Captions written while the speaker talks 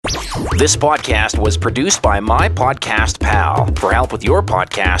This podcast was produced by My Podcast Pal. For help with your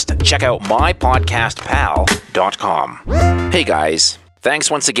podcast, check out mypodcastpal.com. Hey guys,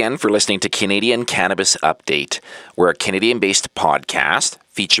 thanks once again for listening to Canadian Cannabis Update. We're a Canadian-based podcast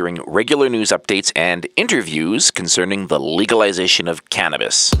featuring regular news updates and interviews concerning the legalization of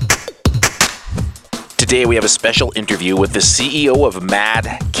cannabis. Today we have a special interview with the CEO of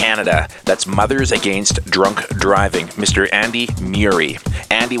MAD Canada, that's Mothers Against Drunk Driving, Mr. Andy Murray.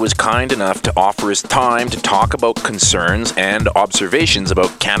 Andy was kind enough to offer his time to talk about concerns and observations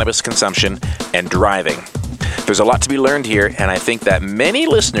about cannabis consumption and driving. There's a lot to be learned here, and I think that many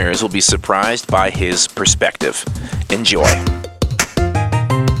listeners will be surprised by his perspective. Enjoy.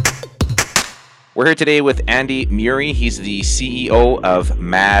 We're here today with Andy Murray. He's the CEO of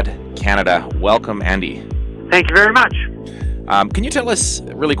MAD Canada. Welcome, Andy. Thank you very much. Can you tell us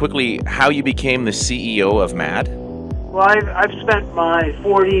really quickly how you became the CEO of MAD? Well, I've spent my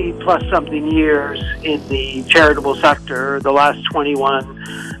 40-plus-something years in the charitable sector, the last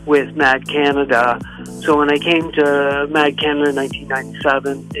 21 with MAD Canada. So when I came to MAD Canada in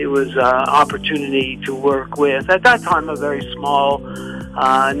 1997, it was an opportunity to work with, at that time, a very small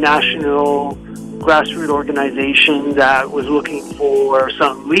national grassroots organization that was looking for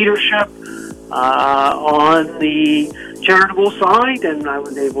some leadership on the charitable side, and I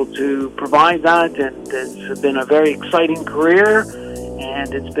was able to provide that, and it's been a very exciting career,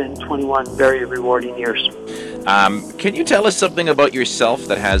 and it's been 21 very rewarding years. Can you tell us something about yourself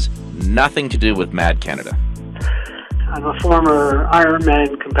that has nothing to do with MAD Canada? I'm a former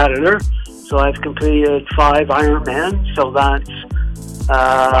Ironman competitor, so I've completed 5 Ironman, so that's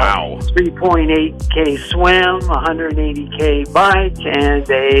Wow. 3.8K swim, 180K bike, and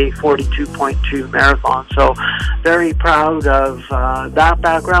a 42.2 marathon. So very proud of that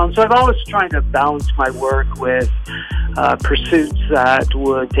background. So I've always tried to balance my work with pursuits that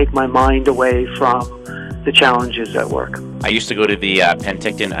would take my mind away from the challenges at work. I used to go to the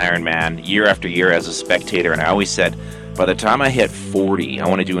Penticton Ironman year after year as a spectator, and I always said, by the time I hit 40, I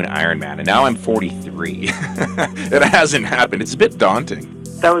want to do an Ironman. And now I'm 43. It hasn't happened. It's a bit daunting.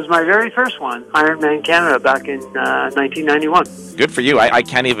 That was my very first one, Ironman Canada, back in 1991. Good for you. I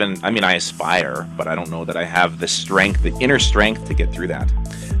can't even, I aspire, but I don't know that I have the strength, the inner strength to get through that.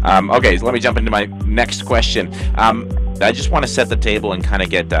 Okay, so let me jump into my next question. I just want to set the table and kind of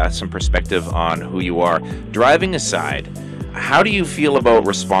get some perspective on who you are. Driving aside, how do you feel about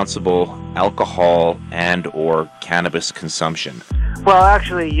responsible alcohol and or cannabis consumption? Well,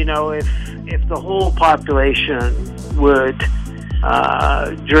 actually, if the whole population would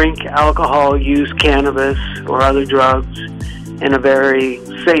drink alcohol, use cannabis or other drugs in a very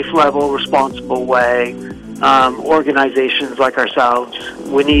safe level, responsible way, organizations like ourselves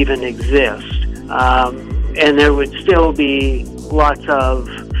wouldn't even exist. And there would still be lots of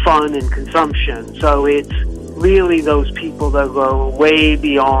fun and consumption. So it's really those people that go way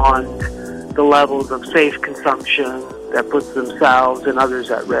beyond the levels of safe consumption that puts themselves and others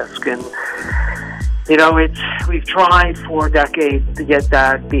at risk. And we've tried for decades to get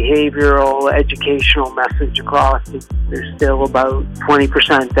that behavioral, educational message across. There's still about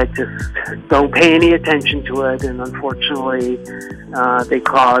 20% that just don't pay any attention to it, and unfortunately, they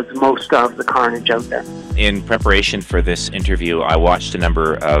cause most of the carnage out there. In preparation for this interview, I watched a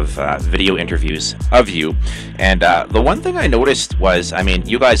number of video interviews of you, and the one thing I noticed was,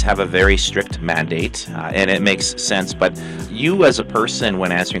 you guys have a very strict mandate, and it makes sense, but you as a person,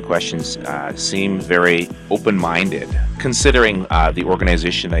 when answering questions, seem very open-minded. Considering the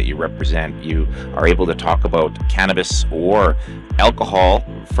organization that you represent, you are able to talk about cannabis or alcohol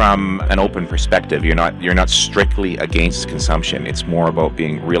from an open perspective. You're not strictly against consumption. It's more about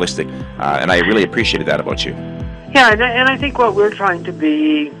being realistic, and I really appreciated that about you. Yeah, and I think what we're trying to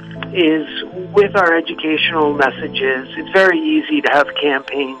be is, with our educational messages, it's very easy to have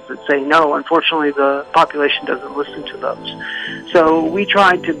campaigns that say no. Unfortunately, the population doesn't listen to those. So we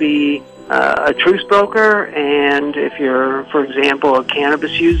try to be a truth broker, and if you're, for example, a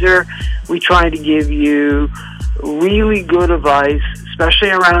cannabis user, we try to give you really good advice, especially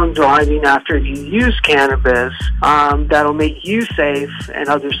around driving after you use cannabis, that'll make you safe and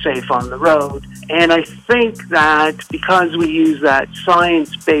others safe on the road. And I think that because we use that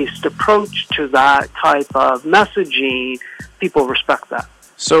science-based approach to that type of messaging, people respect that.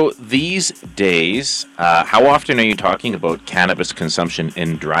 So these days, how often are you talking about cannabis consumption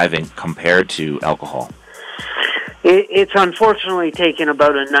in driving compared to alcohol? It's unfortunately taken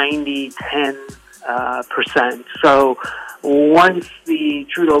about a 90-10%. So once the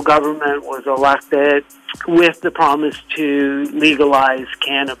Trudeau government was elected with the promise to legalize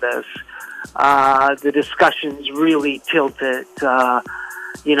cannabis, the discussions really tilted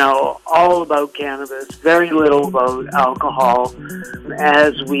all about cannabis, very little about alcohol,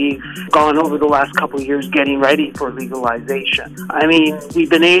 as we've gone over the last couple of years getting ready for legalization. I mean, we've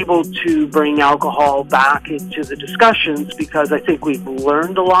been able to bring alcohol back into the discussions because I think we've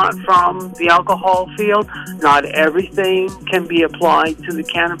learned a lot from the alcohol field. Not everything can be applied to the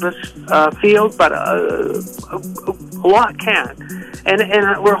cannabis field, but a lot can.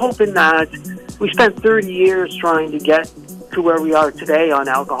 And we're hoping that we spent 30 years trying to get to where we are today on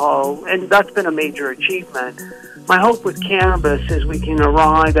alcohol, and that's been a major achievement. My hope with cannabis is we can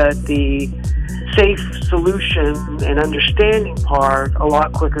arrive at the safe solution and understanding part a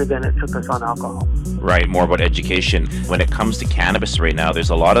lot quicker than it took us on alcohol. Right, more about education. When it comes to cannabis right now, there's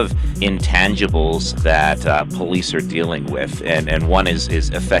a lot of intangibles that police are dealing with, and one is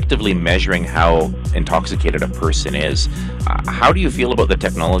effectively measuring how intoxicated a person is. How do you feel about the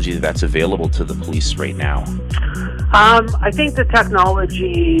technology that's available to the police right now? I think the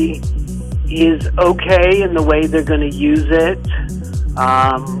technology is okay in the way they're going to use it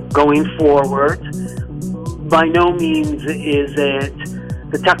going forward. By no means is it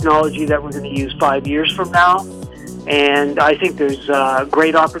the technology that we're going to use 5 years from now. And I think there's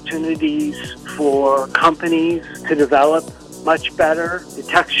great opportunities for companies to develop much better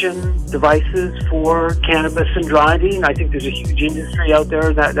detection devices for cannabis and driving. I think there's a huge industry out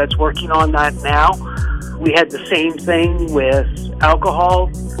there that's working on that now. We had the same thing with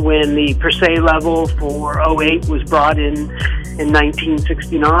alcohol when the per se level for 08 was brought in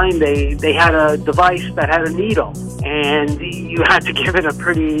 1969. They had a device that had a needle, and you had to give it a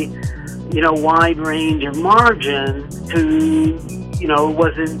pretty, wide range of margin to, it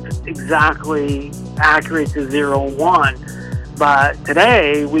wasn't exactly accurate to 0-1. But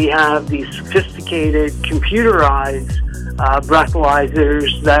today we have these sophisticated computerized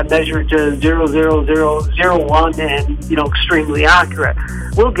breathalyzers that measure to 0.0001 and extremely accurate.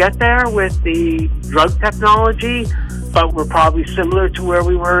 We'll get there with the drug technology, but we're probably similar to where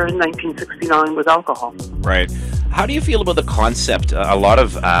we were in 1969 with alcohol. Right. How do you feel about the concept? A lot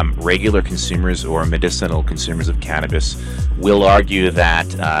of regular consumers or medicinal consumers of cannabis will argue that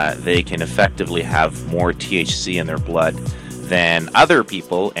they can effectively have more THC in their blood than other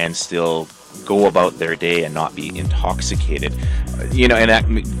people and still go about their day and not be intoxicated. And that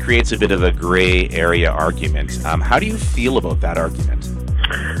creates a bit of a gray area argument. How do you feel about that argument?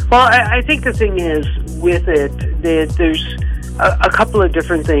 Well, I think the thing is with it that there's a couple of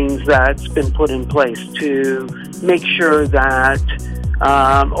different things that's been put in place to make sure that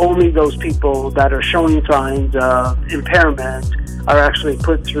only those people that are showing signs of impairment are actually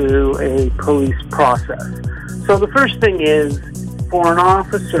put through a police process. So the first thing is for an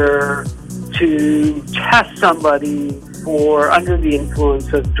officer to test somebody for under the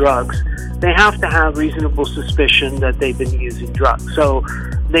influence of drugs, they have to have reasonable suspicion that they've been using drugs. So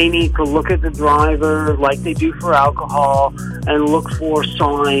they need to look at the driver like they do for alcohol and look for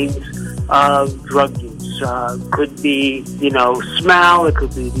signs of drug use. Could be, smell, it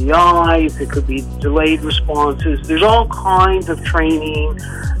could be the eyes, it could be delayed responses. There's all kinds of training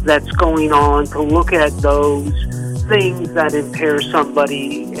that's going on to look at those things that impair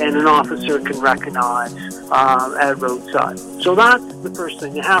somebody and an officer can recognize at roadside. So that's the first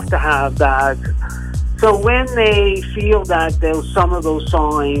thing. You have to have that. So when they feel that some of those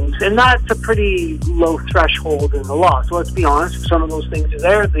signs, and that's a pretty low threshold in the law. So let's be honest, if some of those things are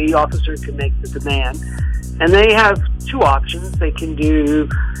there, the officer can make the demand. And they have two options. They can do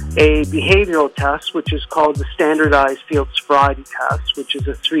a behavioral test, which is called the Standardized Field Sobriety Test, which is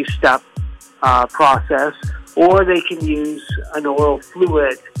a 3-step process, or they can use an oral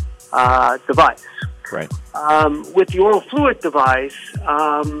fluid device. Right. With the oral fluid device,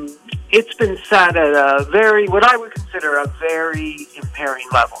 it's been set at what I would consider a very impairing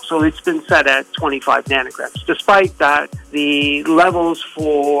level. So it's been set at 25 nanograms. Despite that, the levels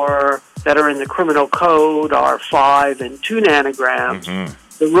that are in the criminal code are 5 and 2 nanograms. Mm-hmm.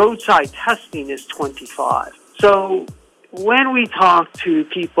 The roadside testing is 25. So when we talk to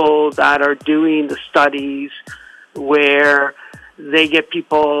people that are doing the studies where they get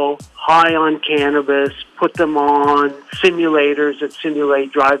people high on cannabis, put them on simulators that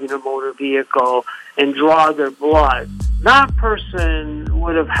simulate driving a motor vehicle and draw their blood, that person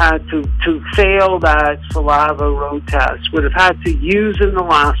would have had to fail that saliva road test, would have had to use in the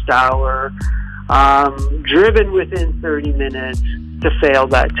last hour, driven within 30 minutes to fail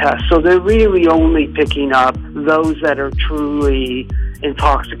that test. So they're really only picking up those that are truly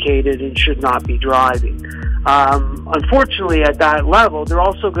intoxicated and should not be driving. Unfortunately, at that level, they're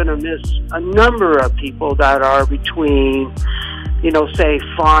also going to miss a number of people that are between say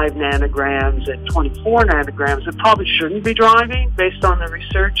 5 nanograms and 24 nanograms, it probably shouldn't be driving based on the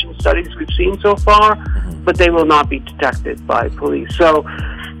research and studies we've seen so far, but they will not be detected by police. So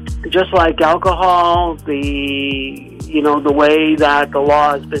just like alcohol, the way that the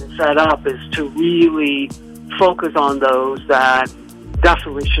law has been set up is to really focus on those that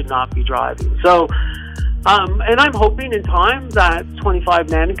definitely should not be driving. So, and I'm hoping in time that 25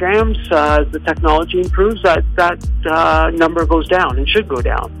 nanograms, as the technology improves, that number goes down and should go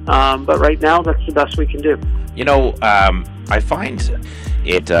down. But right now, that's the best we can do. I find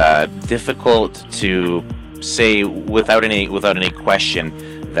it difficult to say without any question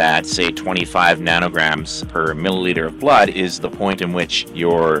that, say, 25 nanograms per milliliter of blood is the point in which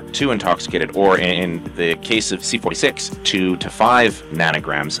you're too intoxicated, or in the case of C46, 2 to 5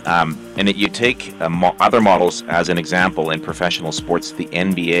 nanograms. And that you take other models as an example. In professional sports, the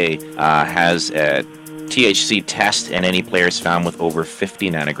NBA has a THC test, and any players found with over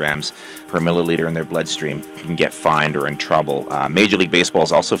 50 nanograms per milliliter in their bloodstream can get fined or in trouble. Major League Baseball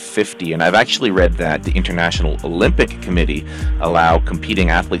is also 50, and I've actually read that the International Olympic Committee allow competing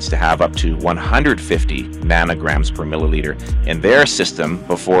athletes to have up to 150 nanograms per milliliter in their system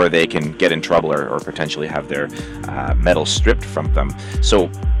before they can get in trouble or potentially have their medals stripped from them. So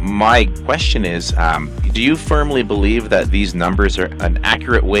my question is, do you firmly believe that these numbers are an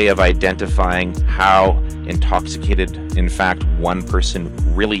accurate way of identifying how intoxicated, in fact, one person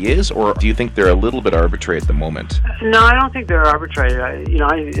really is, or do you think they're a little bit arbitrary at the moment? No, I don't think they're arbitrary.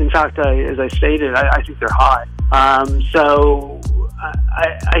 In fact, as I stated, I think they're high. I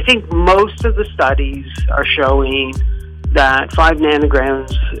think most of the studies are showing that 5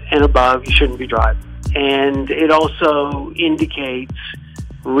 nanograms and above, you shouldn't be driving. And it also indicates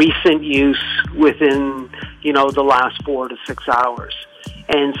recent use within, the last 4 to 6 hours.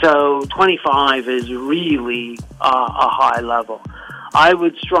 And so 25 is really a high level. I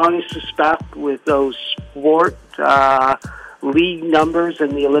would strongly suspect with those sport league numbers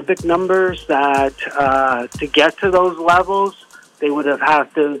and the Olympic numbers that to get to those levels, they would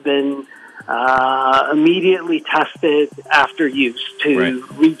have to have been immediately tested after use to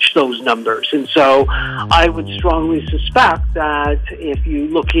reach those numbers. And so I would strongly suspect that if you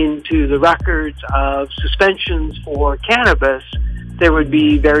look into the records of suspensions for cannabis, there would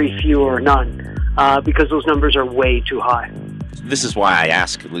be very few or none because those numbers are way too high. This is why I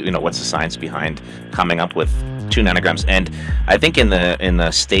ask, what's the science behind coming up with 2 nanograms? And I think in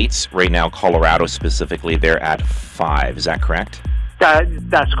the States right now, Colorado specifically, they're at 5. Is that correct?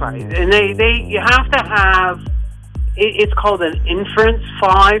 That's correct. And you have to have, it's called an inference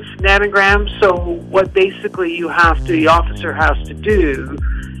 5 nanograms. So what basically the officer has to do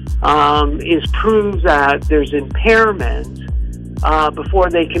is prove that there's impairment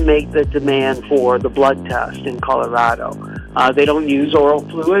before they can make the demand for the blood test in Colorado. They don't use oral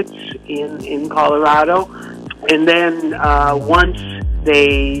fluids in Colorado. And then once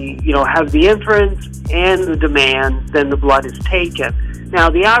they have the inference and the demand, then the blood is taken. Now,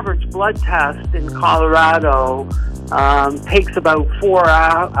 the average blood test in Colorado takes about 4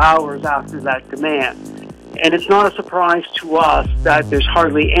 hours after that demand. And it's not a surprise to us that there's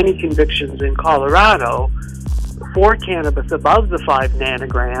hardly any convictions in Colorado for cannabis above the 5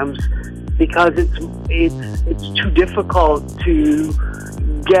 nanograms because it's too difficult to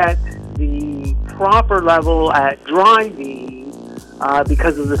get the proper level at driving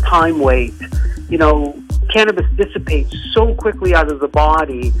because of the time wait. Cannabis dissipates so quickly out of the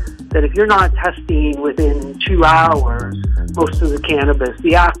body that if you're not testing within 2 hours, most of the cannabis,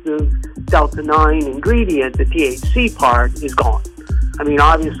 the active delta-9 ingredient, the THC part, is gone. I mean,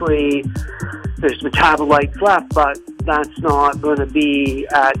 obviously, there's metabolites left, but that's not going to be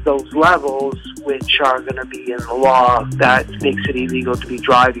at those levels which are going to be in the law that makes it illegal to be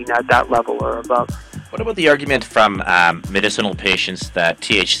driving at that level or above. What about the argument from medicinal patients that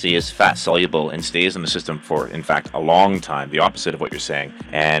THC is fat-soluble and stays in the system for, in fact, a long time, the opposite of what you're saying?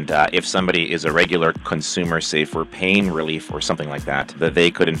 And if somebody is a regular consumer, say for pain relief or something like that, that they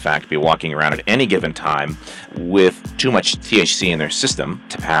could, in fact, be walking around at any given time with too much THC in their system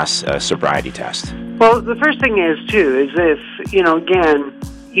to pass a sobriety test? Well, the first thing is if, again,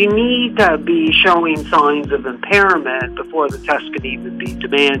 you need to be showing signs of impairment before the test can even be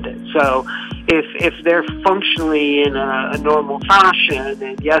demanded. So if they're functionally in a normal fashion,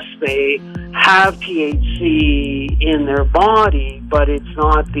 and yes, they have THC in their body, but it's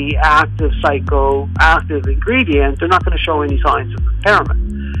not the active psychoactive ingredient, they're not going to show any signs of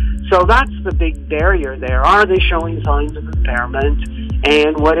impairment. So that's the big barrier there. Are they showing signs of impairment,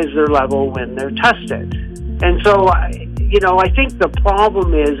 and what is their level when they're tested? And so, I think the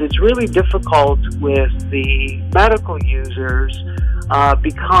problem is it's really difficult with the medical users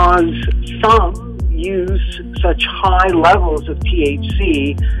because some use such high levels of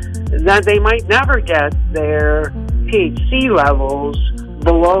THC that they might never get their THC levels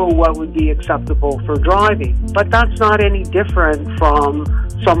below what would be acceptable for driving. But that's not any different from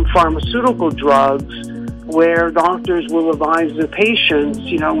some pharmaceutical drugs where doctors will advise their patients,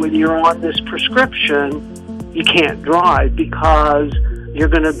 when you're on this prescription, you can't drive because you're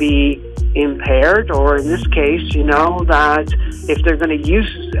going to be impaired, or in this case, that if they're going to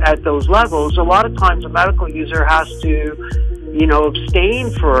use at those levels, a lot of times a medical user has to, abstain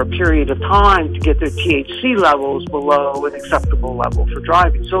for a period of time to get their THC levels below an acceptable level for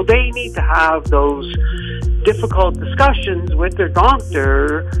driving. So they need to have those difficult discussions with their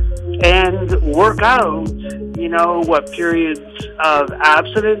doctor and work out, what periods of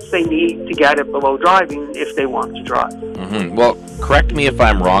abstinence they need to get it below driving if they want to drive. Mm-hmm. Well, correct me if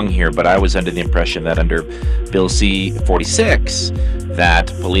I'm wrong here, but I was under the impression that under Bill C-46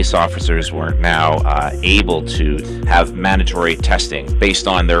 that police officers were now able to have mandatory testing based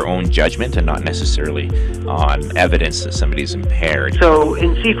on their own judgment and not necessarily on evidence that somebody's impaired. So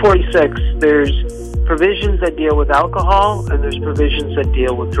in C-46, there's provisions that deal with alcohol and there's provisions that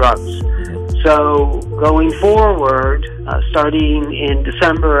deal with drugs. Mm-hmm. So going forward, starting in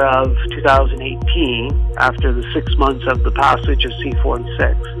December of 2018, after the 6 months of the passage of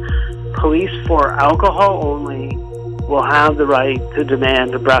C-46, police for alcohol only will have the right to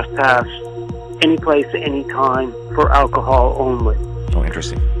demand a breath test any place, any time for alcohol only. Oh,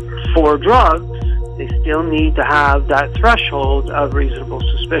 interesting. For drugs, they still need to have that threshold of reasonable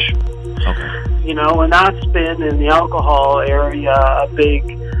suspicion. Okay. And that's been in the alcohol area a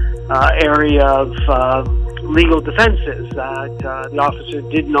big area of legal defenses, that the officer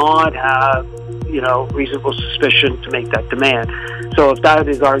did not have, reasonable suspicion to make that demand. So if that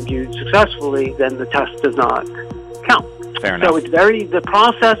is argued successfully, then the test does not count. Fair enough. So the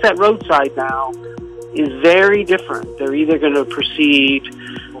process at roadside now is very different. They're either going to proceed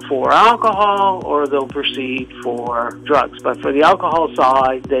for alcohol or they'll proceed for drugs. But for the alcohol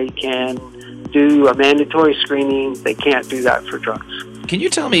side, they can do a mandatory screening. They can't do that for drugs. Can you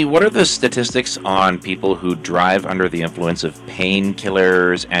tell me, what are the statistics on people who drive under the influence of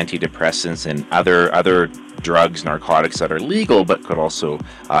painkillers, antidepressants, and other drugs, narcotics that are legal but could also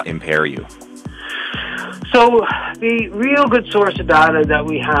impair you? So the real good source of data that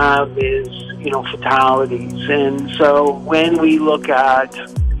we have is, fatalities. And so when we look at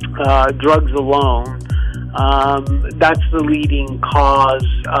drugs alone, that's the leading cause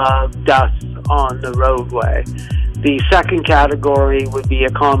of death on the roadway. The second category would be a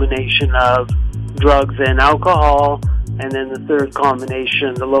combination of drugs and alcohol, and then the third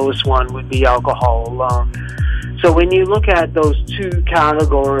combination, the lowest one, would be alcohol alone. So when you look at those two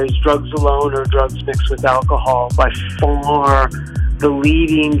categories, drugs alone or drugs mixed with alcohol, by far the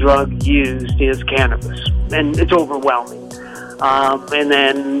leading drug used is cannabis, and it's overwhelming. And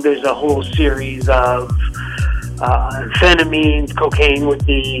then there's a whole series of amphetamines, cocaine would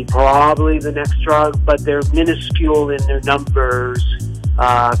be probably the next drug, but they're minuscule in their numbers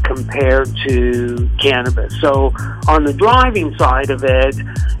compared to cannabis. So on the driving side of it,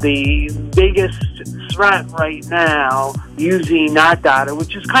 the biggest threat right now, using that data,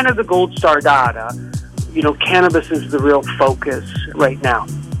 which is kind of the gold star data, cannabis is the real focus right now.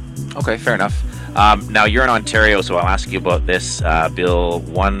 Okay, fair enough. Now, you're in Ontario, so I'll ask you about this Bill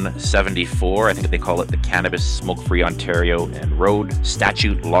 174. I think they call it the Cannabis Smoke-Free Ontario and Road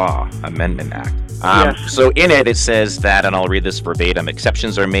Statute Law Amendment Act. Yes. So in it says that, and I'll read this verbatim,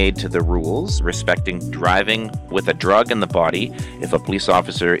 exceptions are made to the rules respecting driving with a drug in the body if a police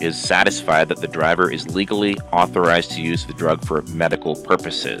officer is satisfied that the driver is legally authorized to use the drug for medical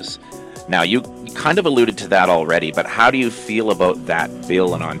purposes. Now, you kind of alluded to that already, but how do you feel about that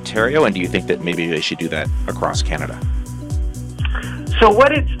bill in Ontario, and do you think that maybe they should do that across Canada? So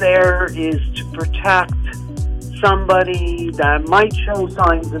what it's there is to protect somebody that might show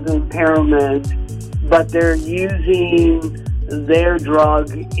signs of impairment, but they're using their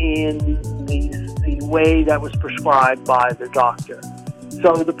drug in the way that was prescribed by the doctor.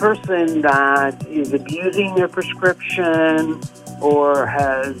 So the person that is abusing their prescription or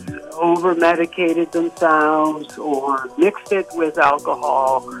has over-medicated themselves or mixed it with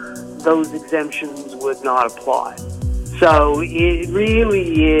alcohol, those exemptions would not apply. So it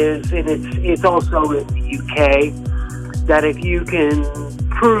really is, and it's also in the UK, that if you can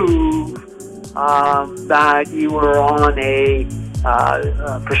prove that you were on a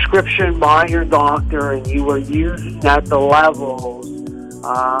prescription by your doctor and you were using at the levels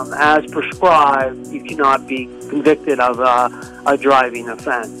as prescribed, you cannot be convicted of a driving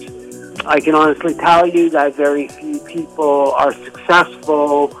offense. I can honestly tell you that very few people are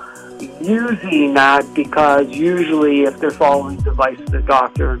successful using that, because usually if they're following the advice of their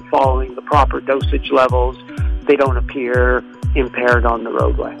doctor and following the proper dosage levels, they don't appear impaired on the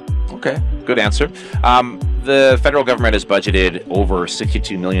roadway. Okay, good answer. The federal government has budgeted over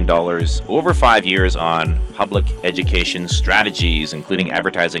 $62 million over 5 years on public education strategies, including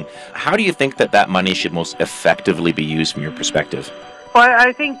advertising. How do you think that money should most effectively be used from your perspective? Well,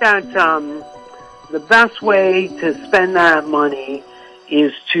 I think that the best way to spend that money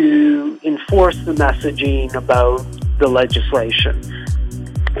is to enforce the messaging about the legislation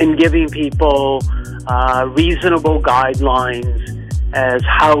and giving people reasonable guidelines as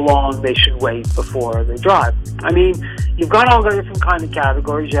how long they should wait before they drive. I mean, you've got all the different kind of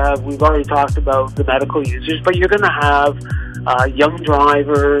categories. We've already talked about the medical users, but you're going to have young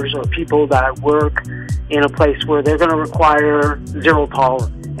drivers or people that work in a place where they're going to require zero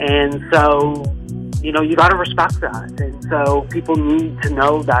tolerance. And so, you know, you got to respect that. And so people need to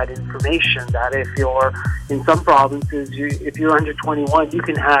know that information, that if you're in some provinces, if you're under 21, you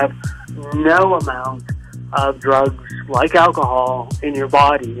can have no amount of drugs like alcohol in your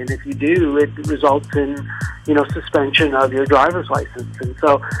body. And if you do, it results in, you know, suspension of your driver's license. And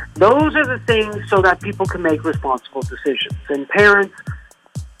so those are the things so that people can make responsible decisions. And parents,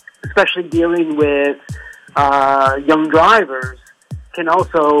 especially dealing with young drivers, can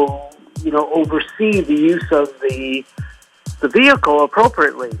also, you know, oversee the use of the vehicle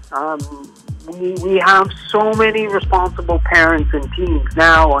appropriately. We have so many responsible parents and teens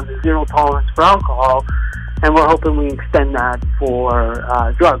now on the zero tolerance for alcohol, and we're hoping we extend that for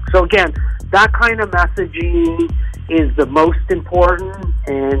drugs. So again, that kind of messaging is the most important,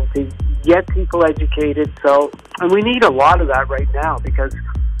 and to get people educated. And we need a lot of that right now, because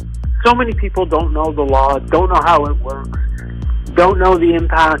so many people don't know the law, don't know how it works, don't know the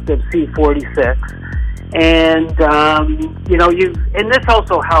impact of C-46. And, you know, and this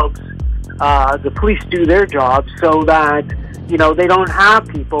also helps the police do their job so that, you know, they don't have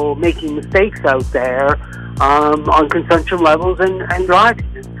people making mistakes out there on consumption levels and driving.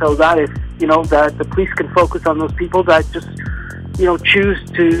 And so that if, you know, that the police can focus on those people that just, you know, choose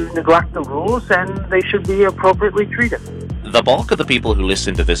to neglect the rules, and they should be appropriately treated. The bulk of the people who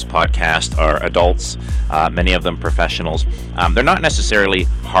listen to this podcast are adults, many of them professionals. They're not necessarily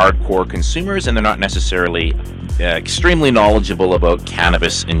hardcore consumers, and they're not necessarily extremely knowledgeable about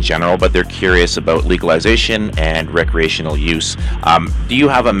cannabis in general, but they're curious about legalization and recreational use. Do you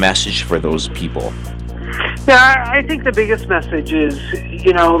have a message for those people? Yeah, I think the biggest message is,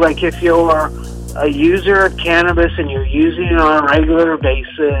 you know, like if you're a user of cannabis and you're using it on a regular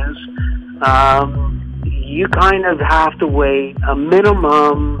basis, you kind of have to wait a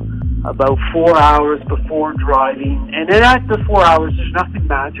minimum about 4 hours before driving. And then after 4 hours, there's nothing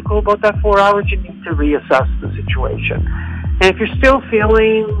magical about that 4 hours. You need to reassess the situation. And if you're still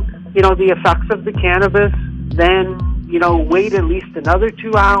feeling, you know, the effects of the cannabis, then, you know, wait at least another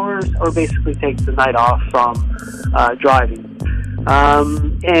 2 hours, or basically take the night off from driving.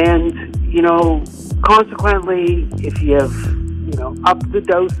 And, you know, consequently, if you have, you know, upped the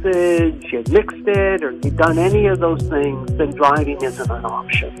dosage, you mixed it, or you've done any of those things, then driving isn't an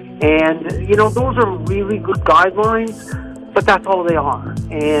option. And, you know, those are really good guidelines, but that's all they are.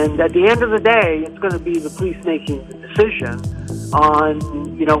 And at the end of the day, it's going to be the police making the decision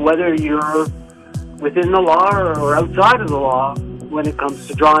on, you know, whether you're within the law or outside of the law when it comes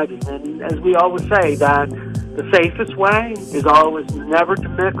to driving. And as we always say, that the safest way is always never to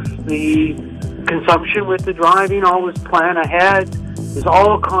mix the consumption with the driving, always plan ahead. There's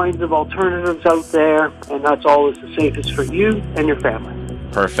all kinds of alternatives out there, and that's always the safest for you and your family.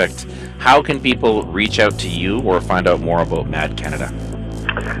 Perfect. How can people reach out to you or find out more about MAD Canada?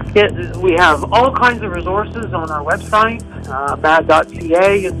 Yeah, we have all kinds of resources on our website.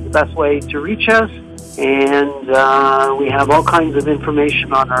 MAD.ca is the best way to reach us. And we have all kinds of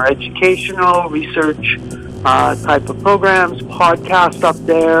information on our educational, research type of programs, podcasts up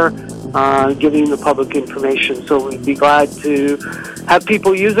there, giving the public information. So we'd be glad to have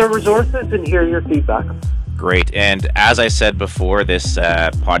people use our resources and hear your feedback. Great. And as I said before, this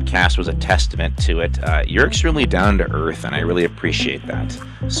podcast was a testament to it. You're extremely down to earth, and I really appreciate that.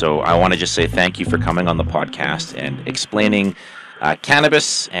 So I want to just say thank you for coming on the podcast and explaining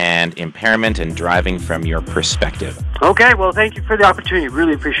cannabis and impairment and driving from your perspective. Okay. Well, thank you for the opportunity.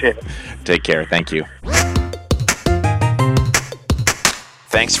 Really appreciate it. Take care. Thank you.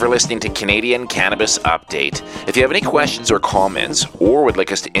 Thanks for listening to Canadian Cannabis Update. If you have any questions or comments, or would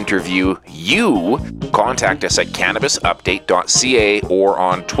like us to interview you, contact us at cannabisupdate.ca or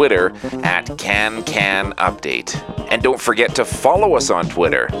on Twitter at CanCanUpdate. And don't forget to follow us on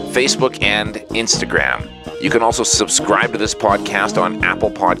Twitter, Facebook, and Instagram. You can also subscribe to this podcast on Apple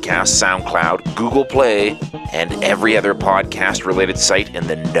Podcasts, SoundCloud, Google Play, and every other podcast-related site in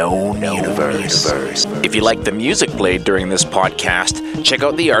the known universe. If you like the music played during this podcast, check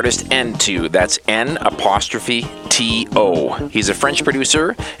out the artist N2. That's N''T''O. He's a French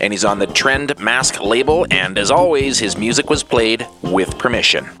producer, and he's on the Trend Mask label, and as always, his music was played with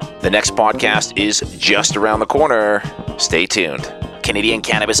permission. The next podcast is just around the corner. Stay tuned. Canadian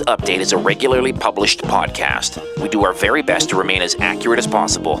Cannabis Update is a regularly published podcast. We do our very best to remain as accurate as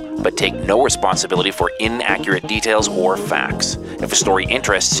possible, but take no responsibility for inaccurate details or facts. If a story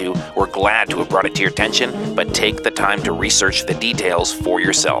interests you, we're glad to have brought it to your attention, but take the time to research the details for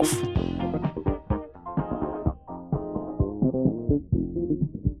yourself.